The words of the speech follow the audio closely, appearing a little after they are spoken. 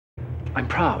I'm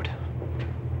proud.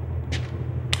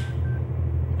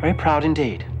 Very proud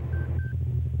indeed.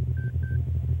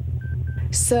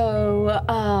 So,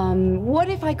 what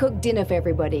if I cook dinner for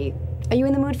everybody? Are you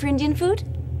in the mood for Indian food?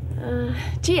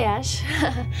 Gee, Ash.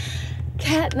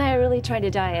 Kat and I are really trying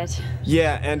to diet.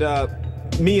 Yeah, and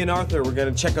me and Arthur, we're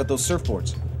gonna check out those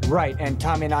surfboards. Right, and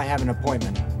Tommy and I have an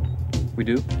appointment. We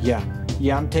do? Yeah,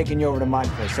 I'm taking you over to my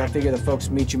place. I figure the folks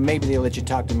meet you, maybe they'll let you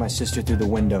talk to my sister through the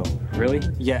window. Really?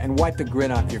 Yeah, and wipe the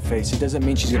grin off your face. It doesn't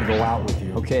mean she's gonna go out with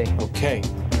you. Okay. Okay.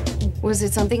 Was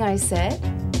it something I said?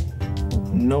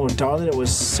 No, darling, it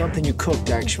was something you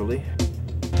cooked, actually.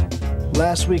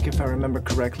 Last week, if I remember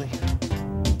correctly.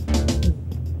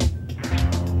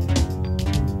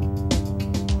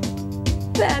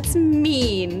 That's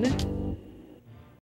mean.